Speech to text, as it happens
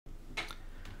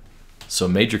So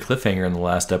major cliffhanger in the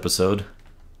last episode.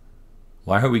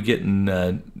 Why are we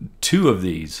getting 2 of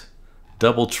these?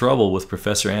 Double trouble with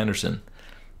Professor Anderson.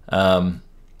 I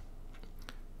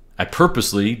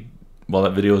purposely, while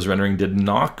that video was rendering, did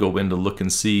not go in to look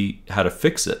and see how to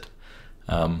fix it,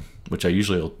 which I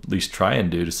usually will at least try and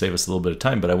do to save us a little bit of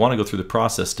time, but I want to go through the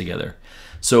process together.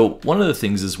 So one of the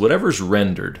things is whatever's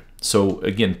rendered. So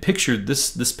again, picture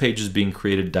this page is being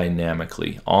created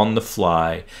dynamically, on the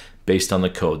fly, based on the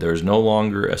code. There is no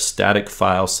longer a static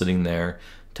file sitting there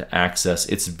to access.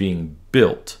 It's being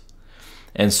built.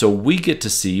 And so we get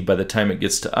to see, by the time it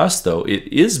gets to us though, it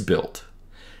is built.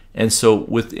 And so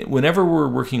whenever we're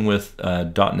working with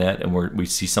 .NET and we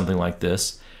see something like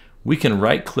this, we can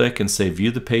right click and say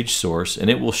view the page source, and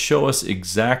it will show us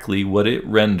exactly what it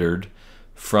rendered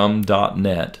from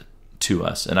 .NET to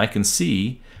us. And I can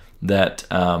see that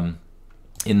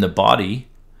in the body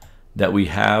that we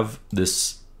have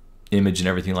this image and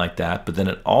everything like that, but then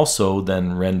it also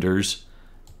then renders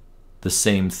the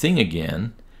same thing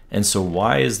again. And so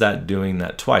why is that doing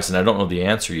that twice? And I don't know the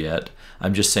answer yet.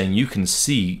 I'm just saying you can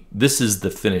see this is the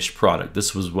finished product.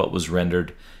 This was what was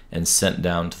rendered and sent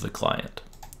down to the client.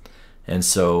 And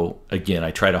so again,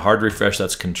 I try to hard refresh.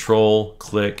 That's control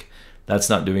click. That's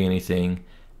not doing anything.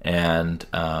 And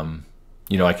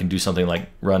you know, I can do something like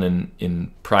run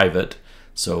in private.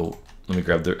 So let me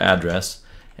grab their address,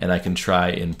 and I can try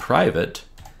in private,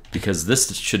 because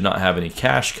this should not have any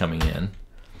cache coming in,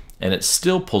 and it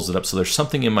still pulls it up. So there's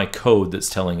something in my code that's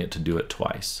telling it to do it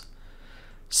twice.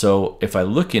 So if I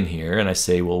look in here and I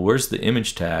say, well, where's the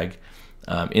image tag?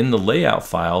 In the layout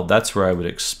file, that's where I would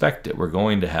expect it. We're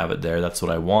going to have it there. That's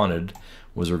what I wanted,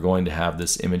 was we're going to have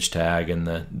this image tag and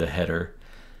the header.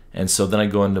 And so then I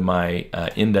go into my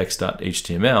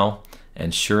index.html,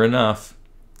 and sure enough,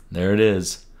 there it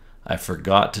is. I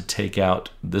forgot to take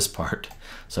out this part.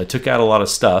 So I took out a lot of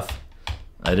stuff.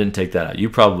 I didn't take that out. You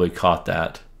probably caught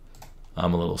that.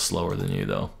 I'm a little slower than you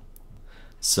though.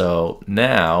 So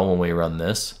now when we run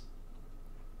this,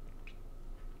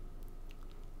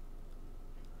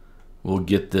 we'll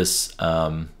get this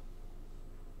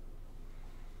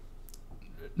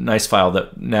nice file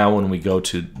that now when we go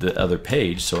to the other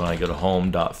page, so when I go to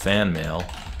home.fanmail,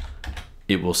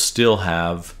 it will still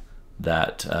have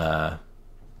that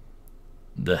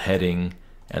the heading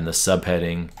and the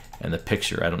subheading and the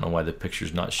picture. I don't know why the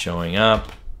picture's not showing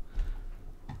up.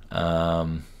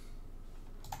 Oh,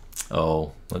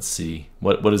 let's see.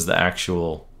 What is the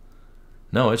actual?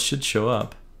 No, it should show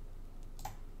up,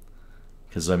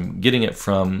 because I'm getting it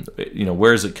from, you know,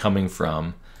 where is it coming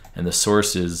from? And the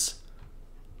source is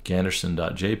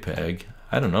ganderson.jpg.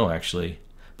 I don't know actually,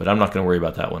 but I'm not going to worry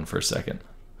about that one for a second.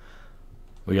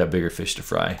 We got bigger fish to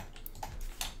fry.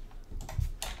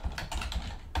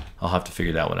 I'll have to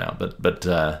figure that one out. But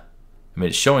I mean,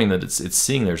 it's showing that it's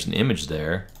seeing there's an image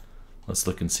there. Let's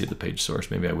look and see the page source.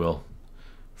 Maybe I will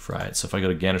fry it. So if I go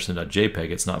to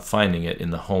ganderson.jpg, it's not finding it in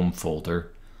the home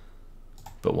folder.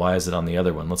 But why is it on the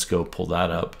other one? Let's go pull that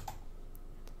up.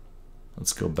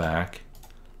 Let's go back.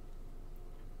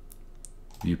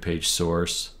 View page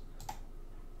source.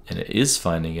 And it is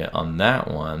finding it on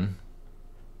that one.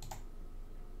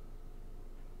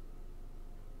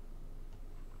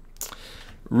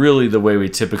 Really, the way we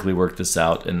typically work this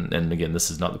out, and again,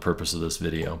 this is not the purpose of this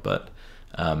video, but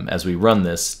as we run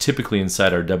this, typically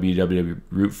inside our www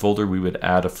root folder, we would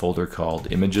add a folder called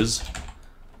images.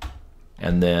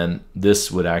 And then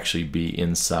this would actually be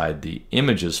inside the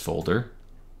images folder.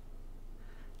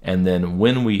 And then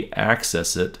when we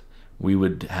access it, we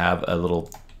would have a little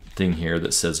thing here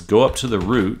that says go up to the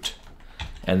root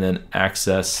and then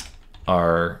access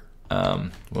our,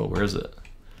 well, where is it?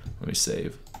 Let me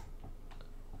save.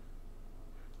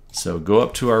 So go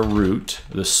up to our root,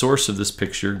 the source of this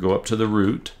picture, go up to the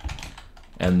root,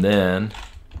 and then,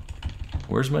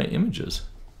 where's my images?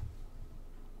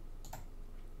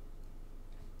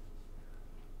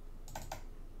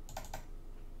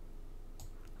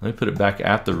 Let me put it back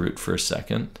at the root for a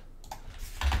second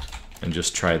and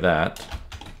just try that.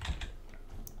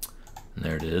 And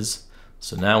there it is.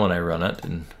 So now when I run it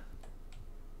and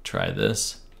try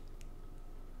this,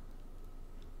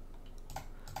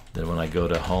 then when I go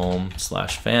to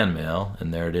home/fanmail,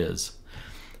 and there it is.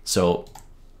 So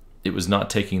it was not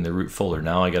taking the root folder.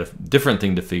 Now I got a different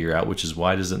thing to figure out, which is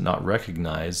why does it not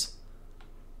recognize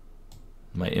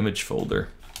my image folder?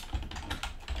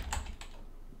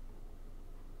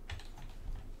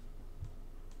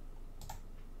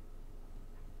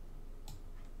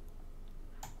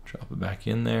 Drop it back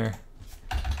in there.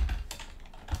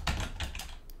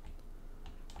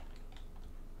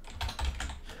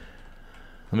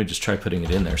 Let me just try putting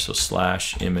it in there. So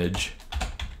 /image/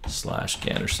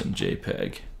 /Ganderson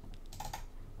JPEG.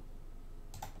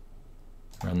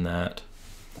 Run that.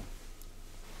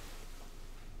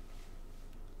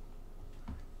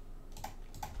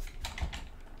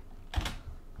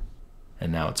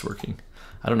 And now it's working.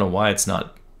 I don't know why it's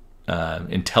not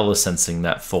IntelliSensing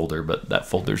that folder, but that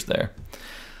folder's there.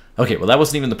 Okay, well that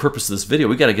wasn't even the purpose of this video.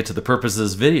 We got to get to the purpose of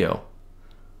this video.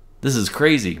 This is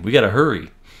crazy. We got to hurry.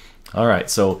 All right,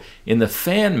 so in the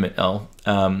fan mail,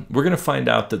 we're going to find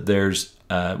out that there's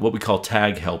what we call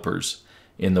tag helpers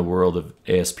in the world of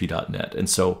ASP.NET. And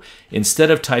so instead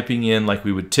of typing in like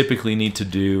we would typically need to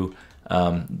do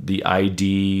the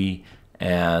ID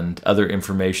and other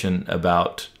information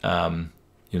about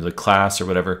the class or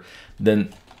whatever,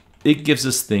 then it gives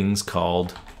us things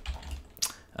called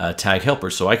tag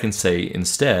helpers. So I can say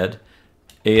instead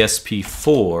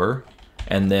ASP4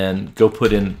 and then go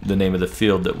put in the name of the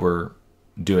field that we're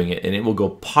doing it, and it will go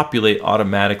populate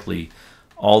automatically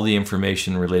all the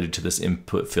information related to this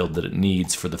input field that it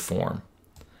needs for the form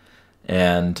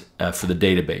and for the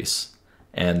database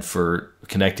and for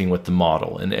connecting with the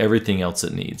model and everything else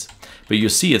it needs. But you'll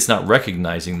see it's not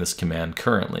recognizing this command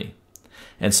currently.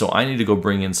 And so I need to go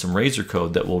bring in some Razor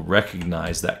code that will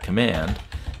recognize that command.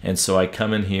 And so I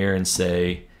come in here and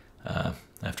say, I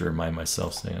have to remind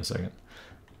myself, hang on a second.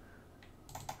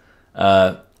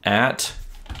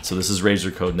 So this is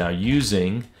Razor code now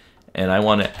using, and I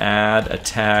want to add a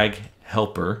tag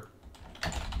helper.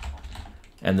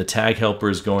 And the tag helper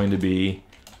is going to be,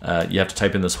 you have to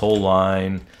type in this whole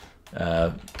line.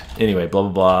 Anyway, blah,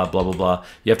 blah, blah, blah, blah, blah.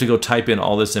 You have to go type in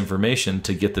all this information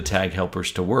to get the tag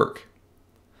helpers to work.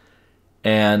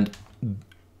 And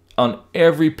on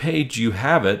every page you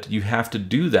have it, you have to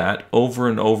do that over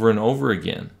and over and over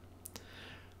again.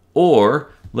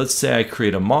 Or let's say I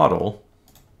create a model,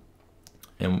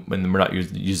 and we're not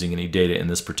using any data in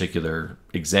this particular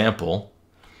example,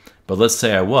 but let's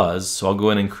say I was, so I'll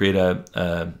go in and create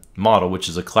a model, which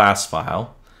is a class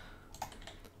file,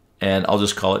 and I'll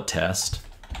just call it test.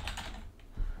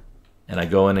 And I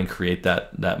go in and create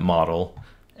that model,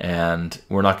 and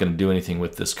we're not going to do anything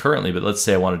with this currently, but let's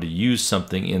say I wanted to use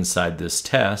something inside this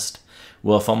test.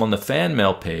 Well, if I'm on the fan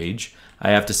mail page, I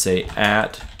have to say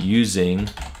using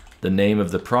the name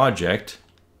of the project.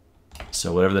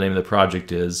 So whatever the name of the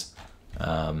project is,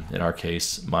 in our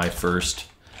case, my first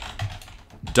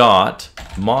dot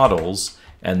models,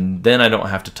 and then I don't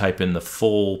have to type in the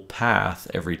full path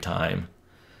every time.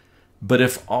 But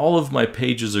if all of my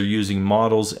pages are using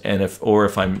models, and if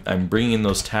I'm bringing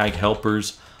those tag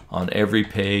helpers on every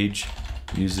page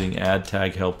using add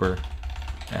tag helper,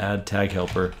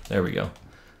 there we go.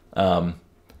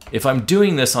 If I'm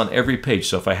doing this on every page,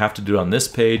 so if I have to do it on this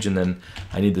page, and then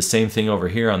I need the same thing over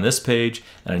here on this page,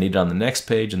 and I need it on the next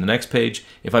page and the next page,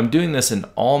 if I'm doing this in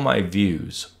all my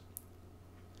views,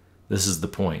 this is the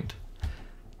point.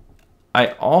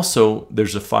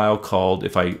 There's a file called,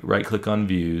 if I right click on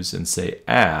views and say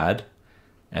add,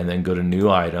 and then go to new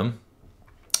item,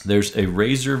 there's a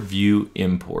Razor View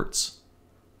Imports.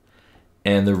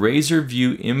 And the Razor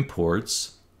View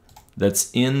Imports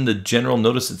that's in the general,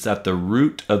 notice it's at the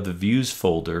root of the views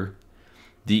folder.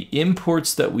 The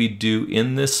imports that we do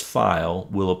in this file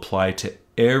will apply to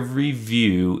every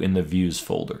view in the views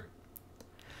folder.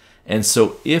 And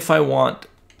so if I want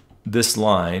this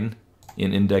line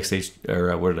in index.h,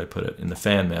 or where did I put it? In the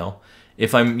fan mail.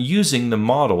 If I'm using the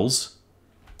models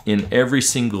in every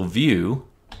single view,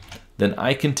 then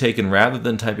I can take, and rather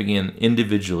than typing in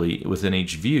individually within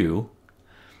each view,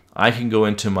 I can go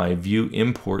into my view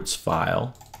imports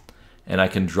file and I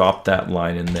can drop that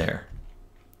line in there.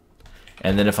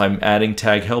 And then if I'm adding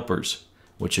tag helpers,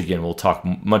 which again, we'll talk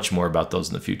much more about those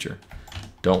in the future.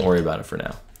 Don't worry about it for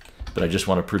now. But I just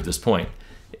want to prove this point.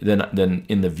 Then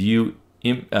in the view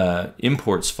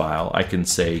imports file, I can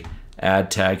say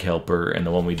add tag helper, and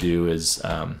the one we do is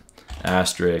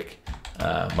asterisk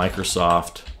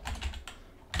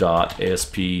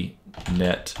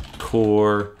Microsoft.ASP.NET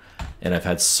Core. And I've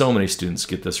had so many students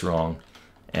get this wrong,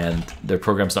 and their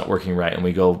program's not working right, and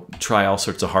we go try all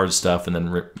sorts of hard stuff and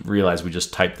then realize we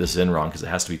just typed this in wrong because it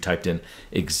has to be typed in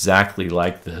exactly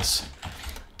like this.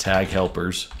 Tag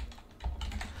helpers.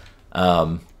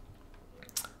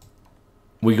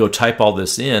 We go type all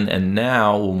this in, and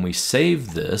now when we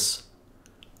save this,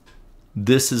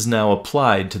 this is now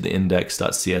applied to the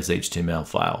index.cshtml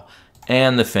file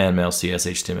and the fan mail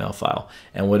CSHTML file.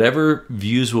 And whatever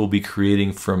views we'll be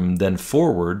creating from then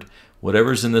forward,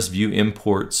 whatever's in this view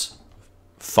imports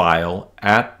file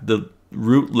at the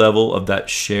root level of that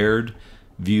shared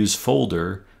views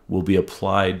folder will be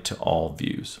applied to all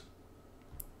views.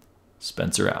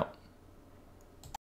 Spencer out.